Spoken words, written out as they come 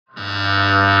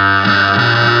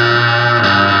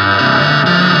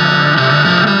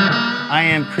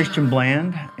Christian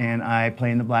Bland, and I play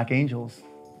in the Black Angels.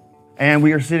 And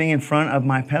we are sitting in front of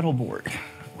my pedal board,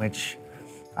 which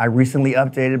I recently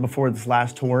updated before this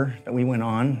last tour that we went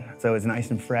on. So it's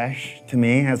nice and fresh to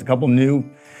me. It has a couple new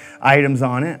items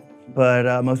on it,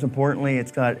 but most importantly,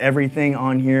 it's got everything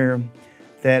on here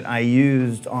that I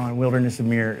used on Wilderness of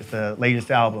Mirrors, the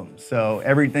latest album. So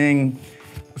everything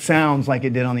sounds like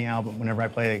it did on the album whenever I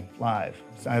play live.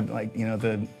 So I have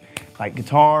the right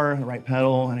guitar, the right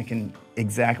pedal, and it can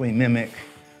exactly mimic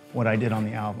what I did on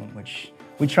the album, which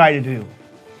we try to do.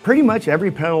 Pretty much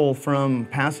every pedal from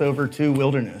Passover to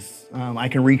Wilderness, I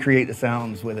can recreate the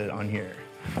sounds with it on here.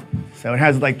 So it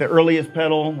has like the earliest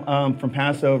pedal from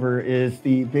Passover is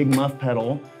the big muff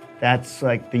pedal. That's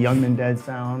like the Young Men Dead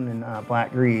sound in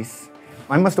Black Grease.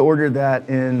 I must have ordered that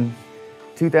in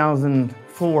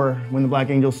 2004 when the Black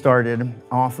Angels started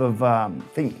off of, I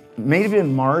think maybe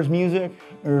Mars Music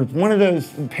or one of those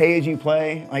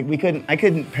pay-as-you-play. Like I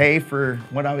couldn't pay for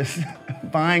what I was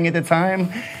buying at the time.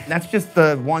 That's just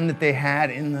the one that they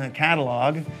had in the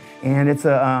catalog. And it's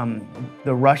the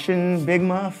Russian Big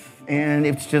Muff, and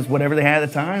it's just whatever they had at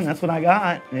the time, that's what I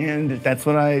got. And that's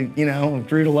what I,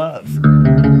 grew to love.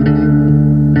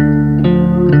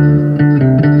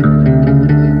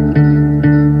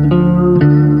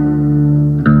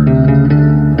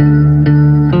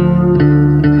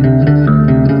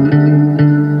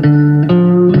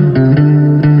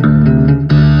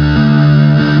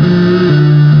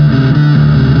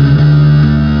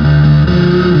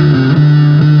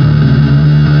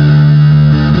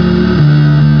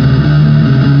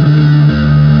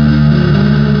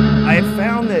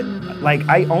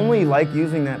 I only like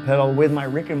using that pedal with my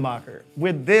Rickenbacker.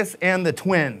 With this and the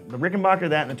Twin. The Rickenbacker,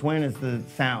 that, and the Twin is the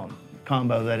sound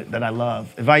combo that I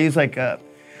love. If I use like a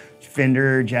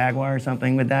Fender, Jaguar or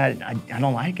something with that, I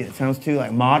don't like it. It sounds too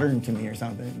like modern to me or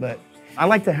something. But I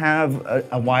like to have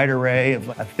a wide array of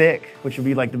a thick, which would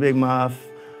be like the Big Muff,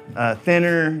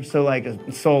 thinner, so like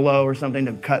a solo or something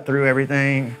to cut through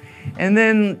everything. And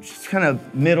then just kind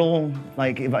of middle,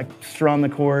 like if I strum the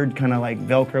chord, kind of like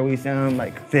Velcro-y sound,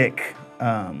 like thick,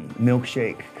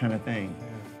 milkshake kind of thing.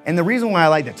 And the reason why I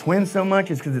like the Twin so much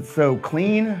is because it's so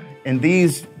clean, and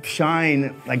these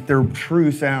shine like their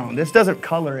true sound. This doesn't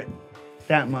color it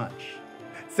that much.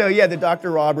 So yeah, the Dr.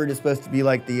 Robert is supposed to be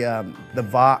like the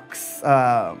Vox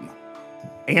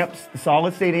amps, the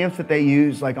solid state amps that they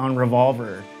use like on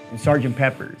Revolver and Sgt.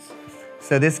 Pepper's.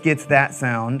 So this gets that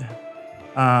sound.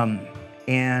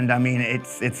 And I mean,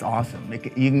 it's awesome.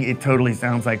 It totally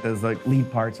sounds like those like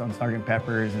lead parts on Sgt.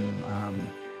 Pepper's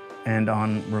and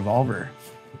on Revolver.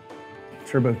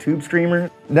 Turbo Tube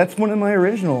Screamer. That's one of my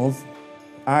originals.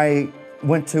 I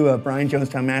went to a Brian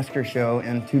Jonestown Massacre show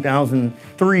in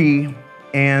 2003,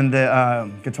 and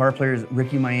the guitar player is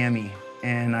Ricky Miami.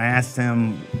 And I asked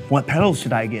him, what pedals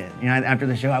should I get? After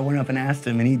the show, I went up and asked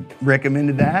him, and he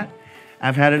recommended that.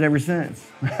 I've had it ever since.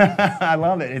 I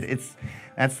love it.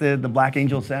 That's the Black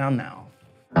Angel sound now.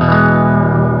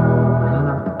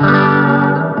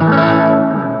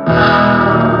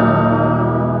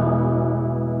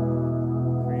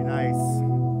 Pretty nice.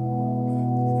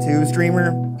 Tube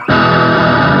Screamer.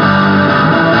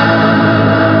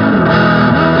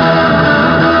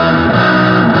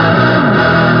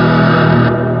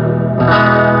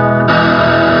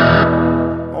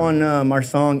 On our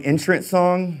song, Entrance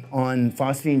Song, on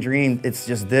Phosphine Dream, it's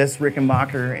just this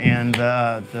Rickenbacker and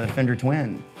the Fender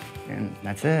Twin, and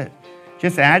that's it.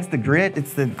 Just adds the grit,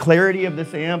 it's the clarity of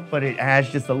this amp, but it adds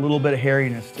just a little bit of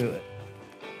hairiness to it.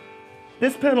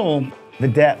 This pedal, the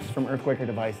Depths from Earthquaker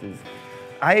Devices,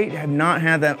 I have not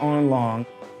had that on long.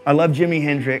 I love Jimi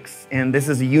Hendrix, and this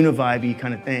is a univibe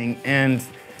kind of thing, and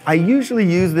I usually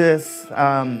use this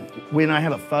when I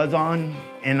have a fuzz on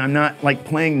and I'm not like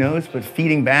playing notes, but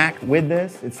feeding back with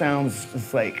this. It sounds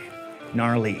just like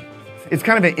gnarly. It's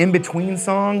kind of an in-between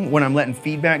song when I'm letting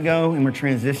feedback go and we're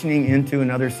transitioning into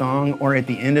another song, or at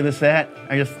the end of a set,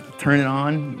 I just turn it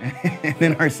on and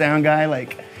then our sound guy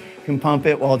like can pump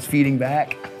it while it's feeding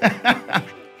back.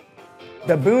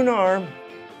 The Boonar,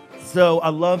 so I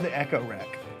love the Echo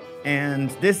Rec, and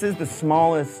this is the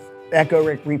smallest Echo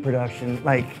Rec reproduction.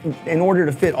 Like, in order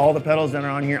to fit all the pedals that are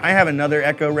on here, I have another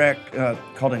Echo Rec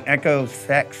called an Echo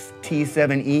Sex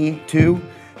T7E2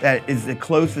 that is the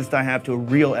closest I have to a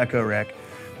real Echo Rec,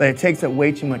 but it takes up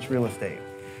way too much real estate.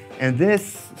 And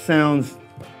this sounds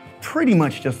pretty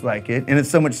much just like it, and it's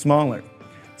so much smaller.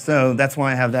 So that's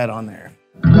why I have that on there.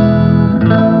 5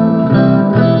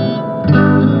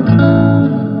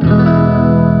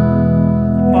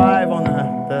 on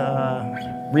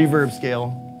the reverb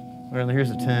scale. Well,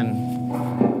 here's a 10.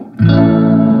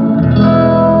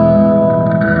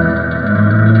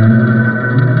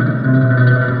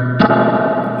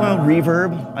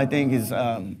 reverb, I think, is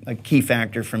a key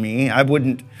factor for me. I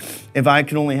wouldn't, if I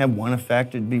could only have one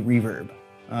effect, it'd be reverb.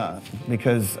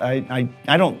 Because I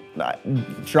don't,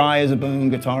 dry as a boom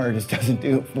guitar just doesn't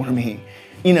do it for me.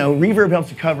 You know, reverb helps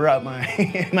to cover up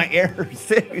my, my errors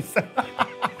too. So.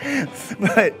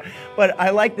 But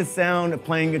I like the sound of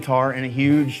playing guitar in a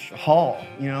huge hall.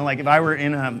 You know, like if I were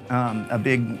in a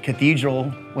big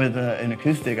cathedral with an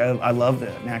acoustic, I love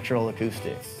the natural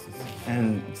acoustics.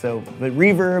 And so, but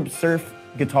reverb, surf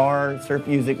guitar, surf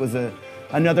music was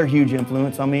another huge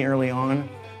influence on me early on.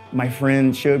 My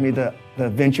friend showed me the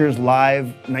Ventures Live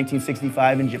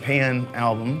 1965 in Japan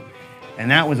album,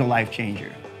 and that was a life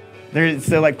changer.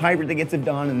 So like Piper That Gets It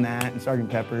Done and that, and Sgt.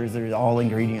 Pepper's, there's all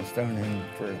ingredients thrown in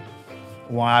for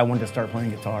why I wanted to start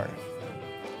playing guitar.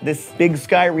 This Big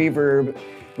Sky reverb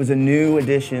was a new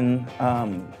addition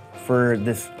for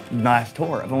this last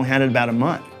tour. I've only had it about a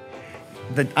month.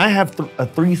 I have a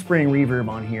 3-spring reverb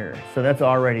on here, so that's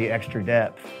already extra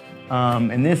depth.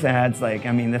 And this adds like,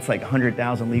 I mean, that's like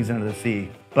 100,000 leagues under the sea.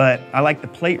 But I like the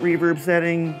plate reverb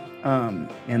setting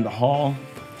and the hall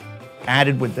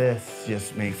added with this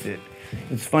just makes it.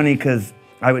 It's funny because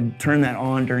I would turn that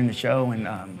on during the show and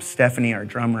Stephanie, our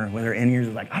drummer, with her in-ears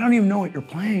was like, I don't even know what you're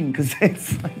playing because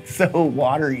it's like so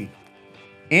watery.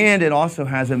 And it also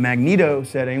has a magneto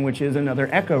setting, which is another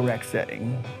echo rec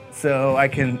setting. So I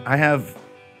have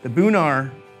the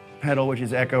Boonar pedal, which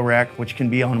is echo rec, which can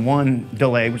be on one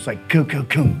delay, which is like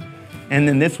kunk. And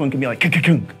then this one can be like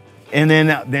kunk. And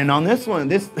then on this one,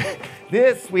 this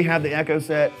we have the echo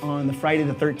set on the Friday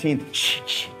the 13th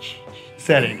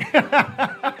setting.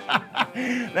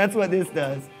 That's what this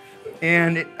does.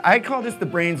 And I call this the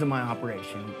brains of my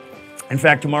operation. In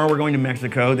fact, tomorrow we're going to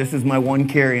Mexico. This is my one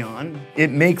carry-on.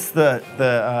 It makes the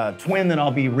twin that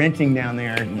I'll be renting down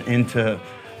there into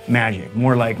magic,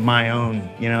 more like my own.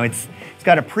 You know, it's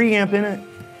got a preamp in it,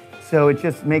 so it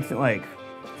just makes it like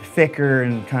thicker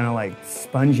and kind of like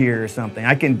spongier or something.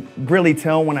 I can really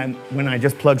tell when I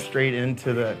just plug straight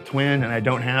into the twin and I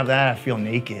don't have that, I feel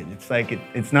naked. It's like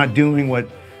it's not doing what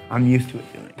I'm used to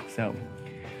it doing. So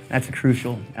that's a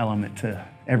crucial element to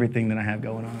everything that I have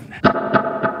going on.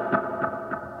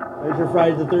 There's your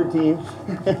Friday the 13th.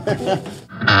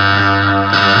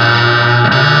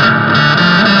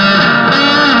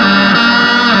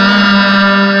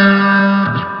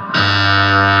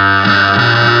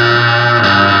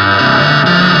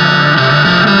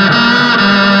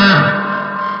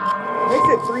 Makes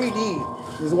it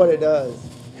 3D is what it does.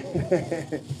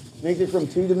 Makes it from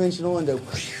two-dimensional into...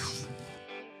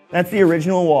 That's the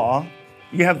original wah.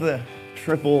 You have the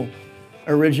triple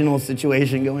original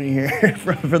situation going here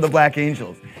for the Black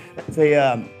Angels. It's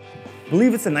I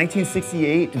believe it's a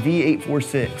 1968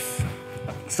 V846.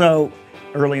 So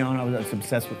early on, I was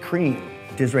obsessed with Cream,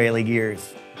 Disraeli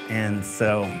gears. And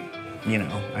so, you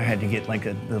know, I had to get like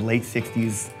the late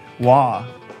 60s wah,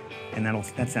 and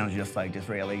that sounds just like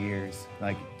Disraeli gears,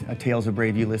 like a Tales of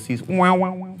Brave Ulysses. Wow,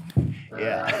 wow, wow.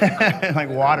 Yeah, like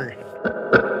water.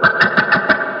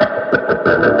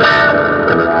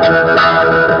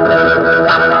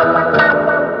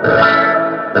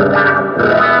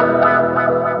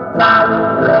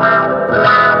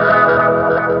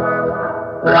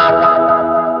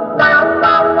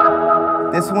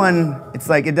 This one, it's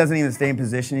like it doesn't even stay in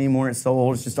position anymore. It's so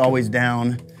old, it's just always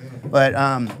down. But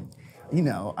you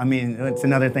know, I mean, it's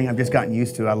another thing I've just gotten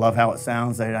used to. I love how it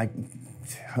sounds.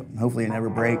 Hopefully it never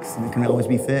breaks and it can always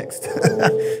be fixed.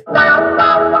 This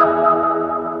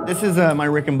is my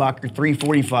Rickenbacker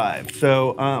 345.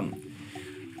 So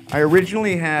I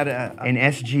originally had an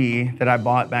SG that I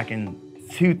bought back in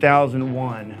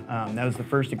 2001. That was the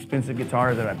first expensive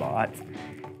guitar that I bought.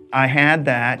 I had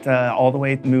that all the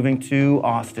way moving to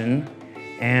Austin,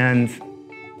 and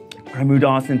I moved to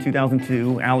Austin in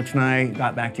 2002. Alex and I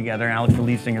got back together. Alex, the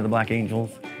lead singer of the Black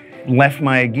Angels. Left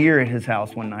my gear at his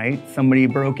house one night. Somebody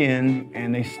broke in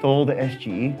and they stole the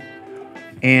SG.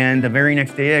 And the very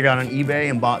next day I got on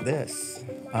eBay and bought this.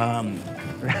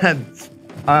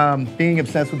 Being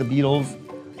obsessed with the Beatles,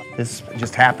 this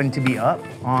just happened to be up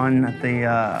on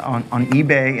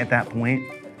eBay at that point.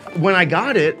 When I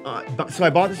got it, so I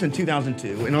bought this in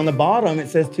 2002, and on the bottom it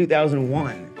says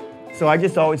 2001. So I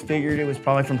just always figured it was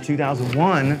probably from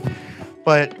 2001,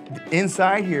 but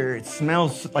inside here it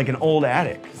smells like an old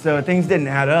attic. So things didn't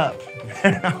add up.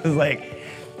 And I was like,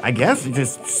 I guess it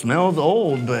just smells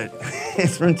old, but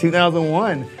it's from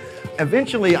 2001.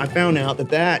 Eventually I found out that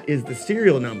that is the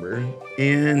serial number,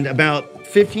 and about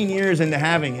 15 years into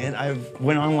having it, I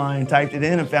went online, typed it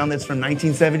in, and found this from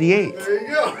 1978. There you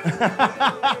go.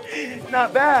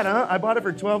 Not bad, huh? I bought it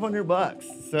for $1,200 bucks.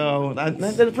 So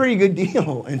that's a pretty good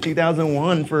deal in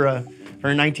 2001 for a for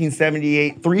a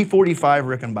 1978 345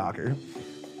 Rickenbacker.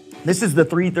 This is the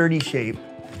 330 shape.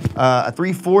 A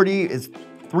 340 is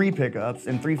 3 pickups,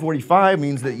 and 345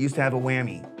 means that it used to have a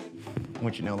whammy,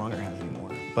 which it no longer has anymore.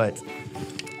 But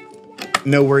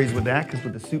no worries with that, because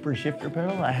with the super shifter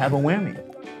pedal, I have a whammy.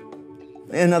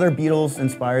 Another Beatles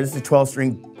inspired, this is a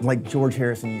 12-string like George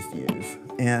Harrison used to use.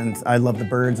 And I love the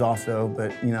Birds also,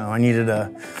 but you know, I needed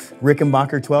a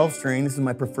Rickenbacker 12-string. This is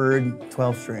my preferred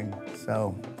 12-string.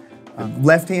 So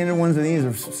left-handed ones of these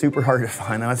are super hard to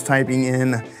find. I was typing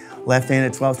in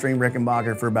left-handed 12-string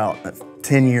Rickenbacker for about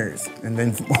 10 years, and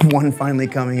then one finally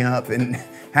coming up and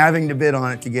having to bid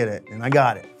on it to get it, and I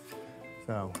got it.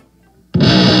 So.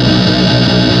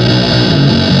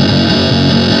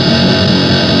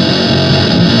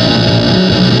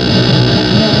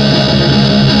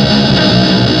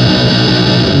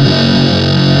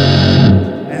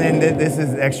 And then this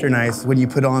is extra nice when you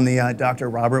put on the Dr.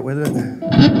 Robert with it.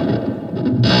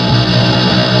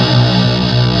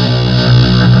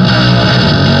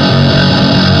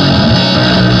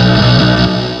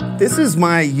 This is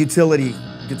my utility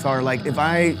guitar. Like if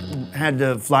I had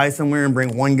to fly somewhere and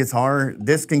bring one guitar,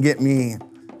 this can get me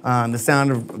the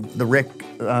sound of the Rick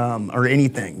or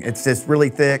anything. It's just really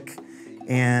thick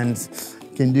and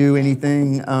can do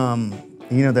anything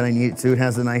you know that I need it to. It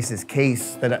has the nicest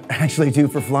case that I actually do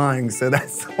for flying, so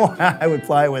that's why I would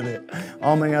fly with it.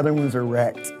 All my other ones are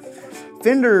wrecked.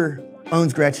 Fender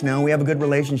owns Gretsch now. We have a good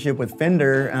relationship with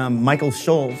Fender, Michael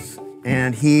Schultz,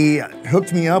 and he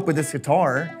hooked me up with this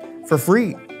guitar for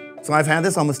free. So I've had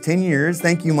this almost 10 years.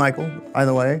 Thank you, Michael, by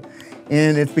the way.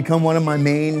 And it's become one of my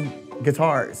main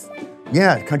guitars.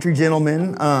 Yeah, Country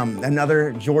Gentleman,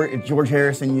 another George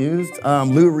Harrison used.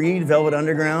 Lou Reed, Velvet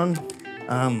Underground.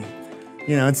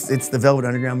 You know, it's the Velvet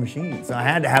Underground machine. So I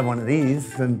had to have one of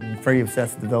these. I'm pretty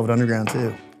obsessed with the Velvet Underground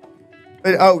too.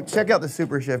 But, oh, check out the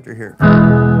super shifter here.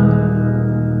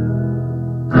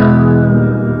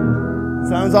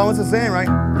 Sounds almost the same, right?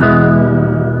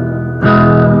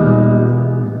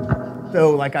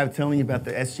 So like I was telling you about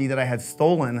the SG that I had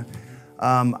stolen,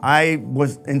 I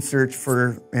was in search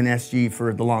for an SG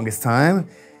for the longest time.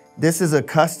 This is a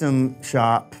custom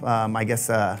shop, I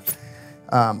guess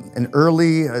an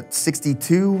early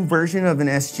 62 version of an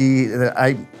SG that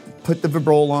I put the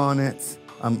Vibrol on it,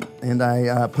 and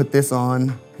I put this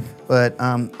on. But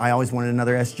I always wanted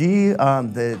another SG.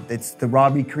 It's the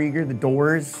Robbie Krieger, the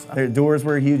Doors. The Doors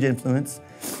were a huge influence,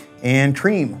 and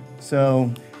Cream. So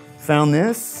found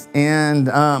this, and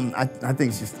I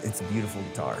think it's a beautiful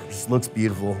guitar. It just looks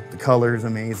beautiful. The color is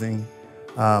amazing.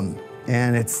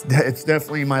 And it's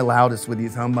definitely my loudest with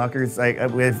these humbuckers.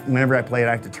 Whenever I play it,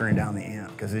 I have to turn down the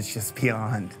amp because it's just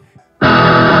beyond.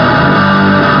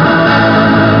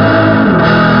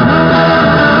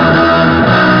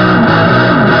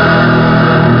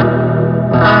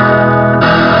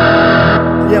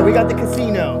 Yeah, we got the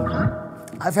Casino.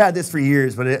 I've had this for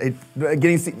years, but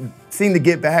seeing the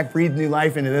Get Back, breathe new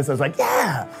life into this, I was like,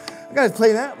 yeah, I gotta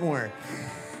play that more.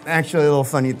 Actually, a little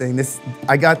funny thing.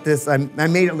 I got this. I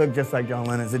made it look just like John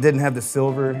Lennon's. It didn't have the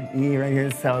silver E right here.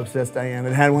 This is how obsessed I am.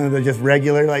 It had one of the just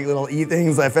regular like little E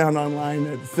things I found online.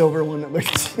 The silver one that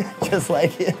looked just like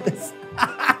his.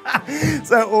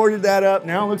 So I ordered that up.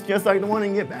 Now it looks just like the one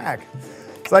in Get Back.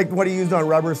 It's like what he used on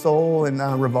Rubber Soul and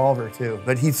Revolver too.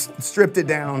 But he stripped it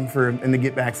down in the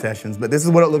Get Back sessions. But this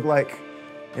is what it looked like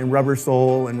in Rubber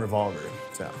Soul and Revolver.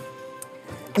 So.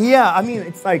 Yeah, I mean,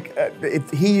 it's like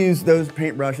he used those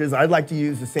paintbrushes. I'd like to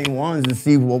use the same ones and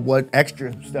see what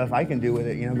extra stuff I can do with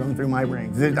it, you know, going through my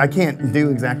brains. I can't do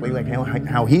exactly like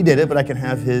how he did it, but I can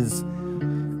have his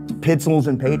pencils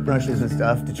and paintbrushes and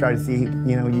stuff to try to see,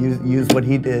 you know, use what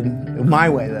he did my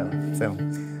way, though. So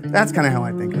that's kind of how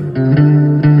I think of it.